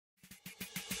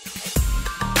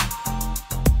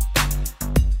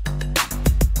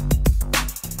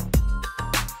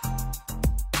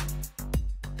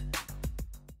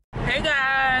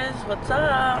what's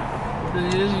up?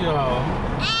 It is y'all.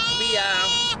 We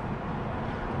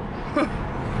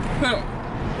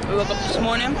we woke up this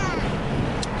morning. My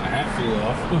hat flew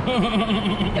off.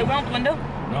 It went out the window?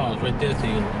 No, it's right there to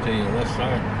your left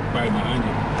side, right behind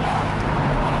you.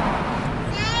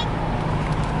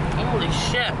 Holy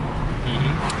shit.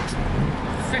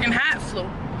 Freaking hat flew.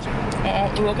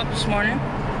 We woke up this morning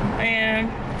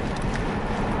and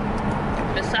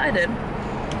decided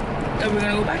that we're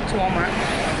gonna go back to Walmart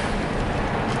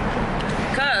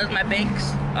because my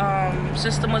bank's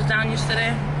system was down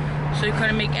yesterday, so you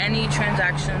couldn't make any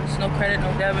transactions, no credit,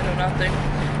 no debit, no nothing.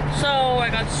 So I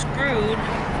got screwed.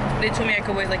 They told me I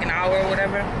could wait like an hour or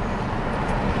whatever.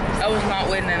 I was not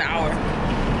waiting an hour.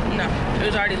 No, it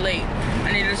was already late.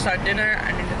 I needed to start dinner.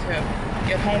 I needed to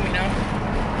get home, you know.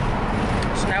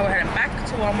 So now we're heading back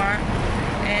to Walmart,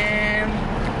 and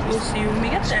we'll see you when we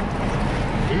get there.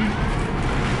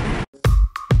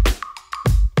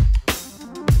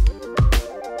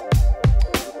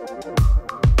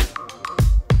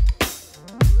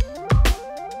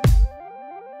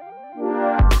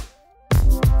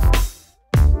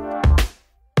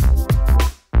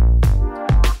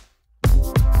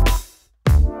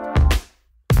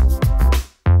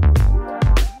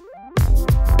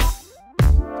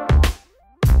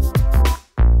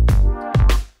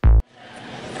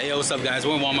 What's up, guys?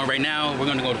 We're in Walmart right now. We're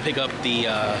gonna go to pick up the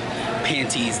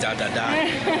panties,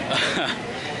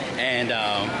 and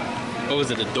what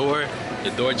was it? The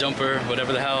door jumper,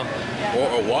 whatever the hell, or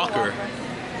a walker.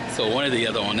 So one or the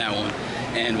other on that one.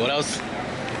 And what else? The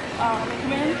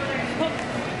command hook.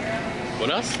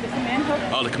 What else? The command hook.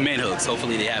 Oh, the command hooks.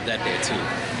 Hopefully they have that there too.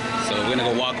 So we're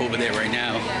gonna go walk over there right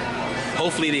now.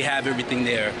 Hopefully they have everything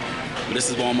there. But this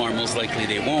is Walmart. Most likely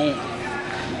they won't.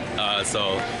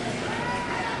 So.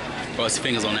 Cross your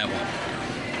fingers on that one.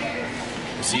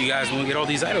 We'll see you guys when we get all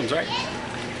these items, right?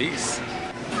 Peace.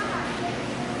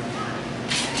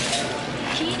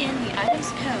 Key in the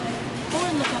item's code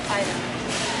or look up item.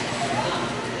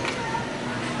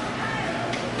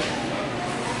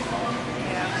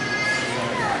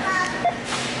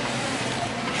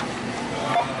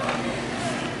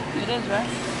 It is, right?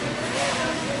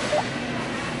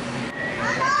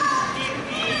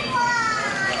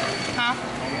 Huh?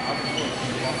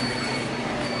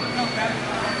 No, grab it.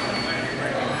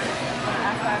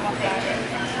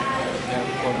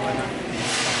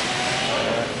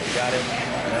 Got it.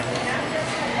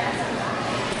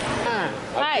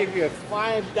 I'll give you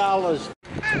 $5.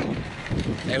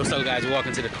 Hey, what's up, guys? We're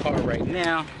walking to the car right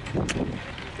now.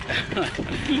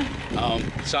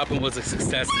 Shopping was a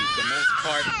success. For the most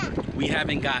part, we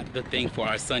haven't got the thing for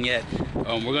our son yet.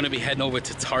 We're gonna be heading over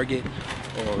to Target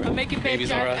or I'm making Babies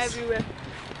R Us. everywhere.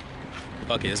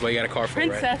 Okay, that's why you got a car for,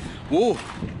 Princess. right? Woo!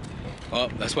 Oh,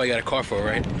 that's why you got a car for,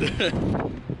 right?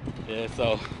 Yeah,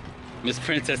 so Miss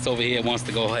Princess over here wants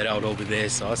to go head out over there,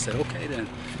 so I said, okay then.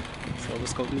 So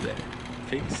let's go do that.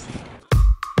 Peace.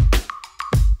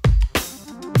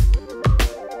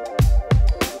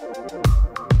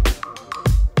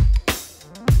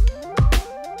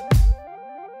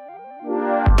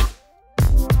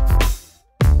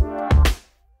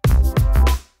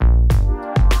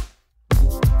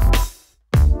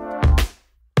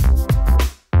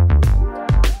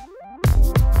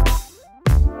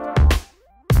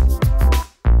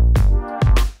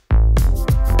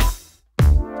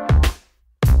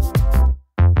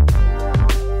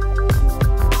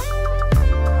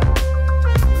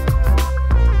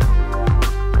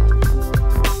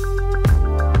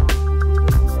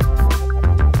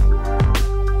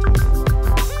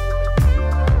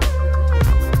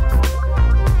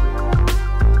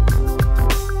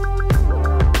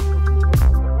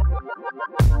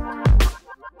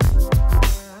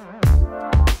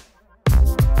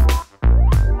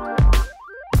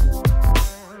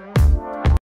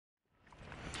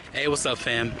 Hey, what's up,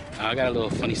 fam? I got a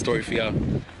little funny story for y'all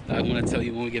that I want to tell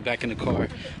you when we get back in the car.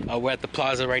 We're at the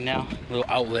plaza right now, little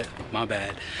outlet, my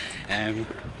bad. And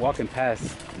walking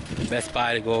past Best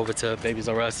Buy to go over to Babies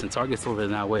R Us, and Target's over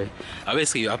that way.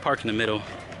 I park in the middle,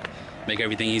 make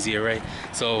everything easier, right?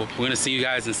 So we're gonna see you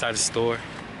guys inside the store,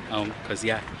 cause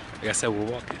yeah, like I said, we're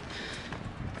walking.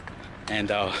 And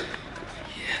yeah,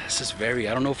 it's just I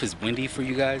don't know if it's windy for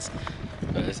you guys,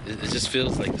 but it just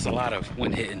feels like there's a lot of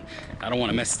wind hitting. I don't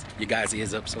want to mess your guys'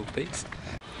 ears up, so please.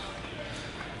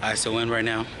 Alright, so we're in right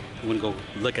now. We're gonna go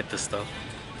look at this stuff.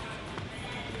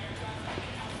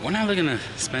 We're not looking to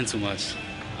spend too much.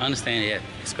 I understand, yeah,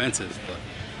 expensive, but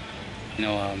you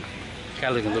know,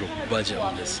 gotta look a little budget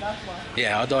on this.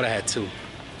 Yeah, our daughter had two,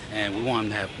 and we want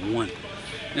them to have one.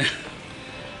 I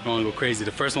don't want to go crazy.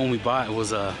 The first one we bought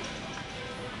was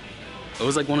It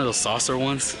was like one of those saucer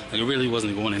ones. Like it really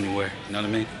wasn't going anywhere. You know what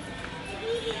I mean?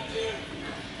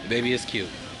 Baby is cute.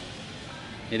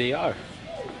 Here they are.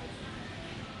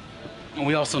 And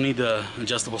we also need the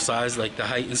adjustable size, like the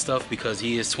height and stuff, because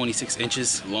he is 26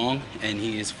 inches long and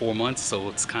he is 4 months, so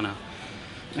it's kind of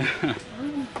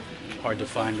hard to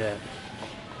find that.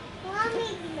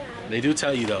 They do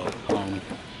tell you though,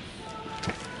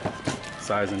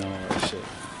 size and all that shit.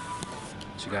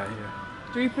 What you got here?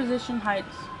 3 position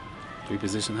heights. 3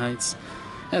 position heights.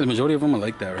 Yeah, the majority of them are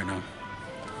like that right now.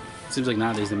 Seems like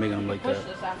nowadays they're making them like Push that.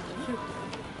 this after too.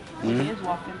 Mm-hmm. He is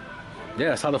walking. Yeah,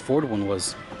 that's how the Ford one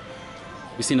was.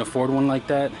 We seen a Ford one like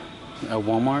that at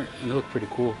Walmart, and it looked pretty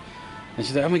cool. And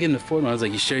she's like, I'm getting the Ford one. I was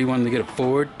like, you sure you wanted to get a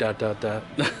Ford? ... I don't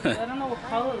know what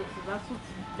color this is. That's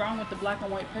what's wrong with the black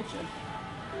and white picture.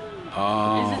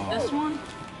 Oh. Is it this one?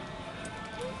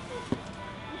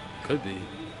 Could be.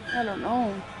 I don't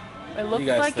know. It looks You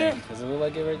guys like think? it. Does it look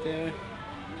like it right there?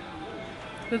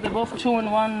 Because they're both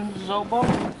 2-in-1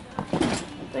 Zobo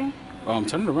thing. Oh, I'm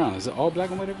turning it around. Is it all black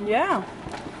and white everywhere? Yeah.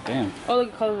 Damn. Oh, look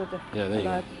at the colors right there. Yeah, there you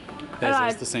go.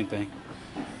 That's the same thing.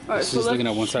 Alright, She's looking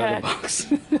at one side of the box.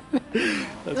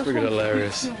 That's freaking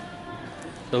hilarious.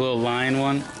 The little lion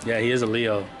one. Yeah, he is a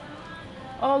Leo.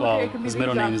 Oh, look, Well, it could be his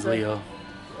middle name is after. Leo.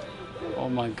 Oh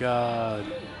my god.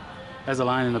 Has a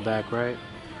lion in the back, right?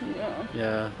 Yeah.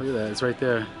 Yeah, look at that. It's right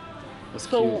there. That's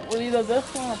So, cute. with either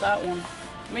this one or that one.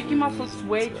 Mickey Mouse looks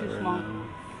way too small.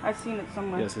 I've seen it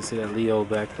somewhere. Yes, I see that Leo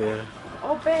back there.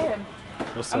 Oh, babe.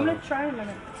 What's I'm up? gonna try him in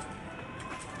it.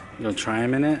 You gonna try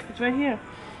him in it? It's right here.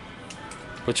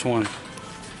 Which one?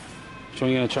 Which one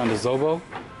you gonna try on the Zobo?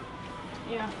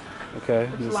 Yeah. Okay.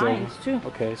 It's the lions, Zobo. too.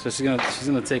 Okay, so she's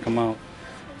gonna take him out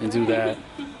and do that.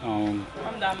 I'm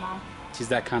that mom. She's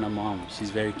that kind of mom. She's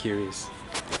very curious.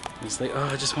 It's like, oh,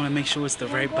 I just want to make sure it's the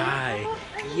right buy.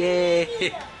 Yeah.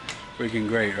 Freaking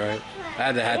great, right? I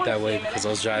had the hat that way because I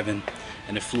was driving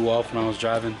and it flew off when I was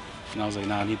driving. And I was like,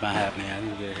 nah, I need my hat, man. I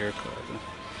need to get a haircut.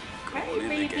 Hey,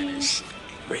 baby.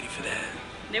 Ready for that.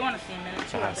 They want to see him in it, too. I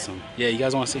think. Awesome. Yeah, you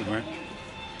guys want to see him, right?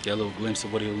 Get a little glimpse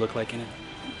of what he'll look like in it.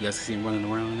 You guys can see him running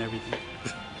around and everything.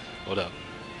 Hold up.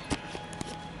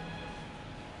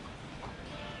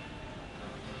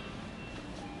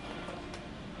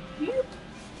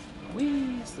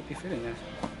 Wee, slippy fit in there.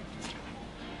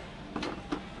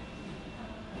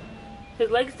 His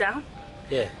legs down?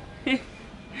 Yeah.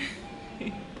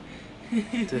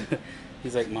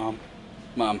 He's like, Mom,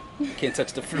 can't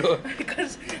touch the floor.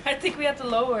 Because I think we have to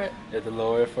lower it. You have to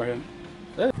lower it for him.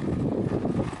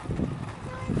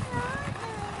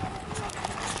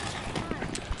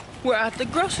 We're at the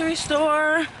grocery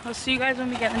store. I'll see you guys when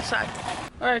we get inside.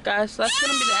 Alright guys, so that's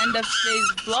gonna be the end of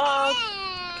today's vlog.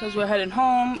 Because we're heading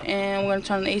home and we're gonna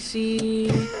turn on the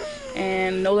AC.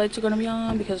 And no lights are gonna be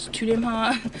on because it's too damn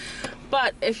hot.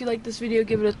 But if you like this video,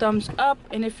 give it a thumbs up.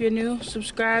 And if you're new,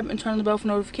 subscribe and turn on the bell for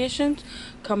notifications.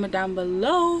 Comment down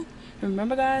below.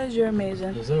 Remember guys, you're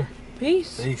amazing. Yes, sir.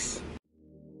 Peace. Peace.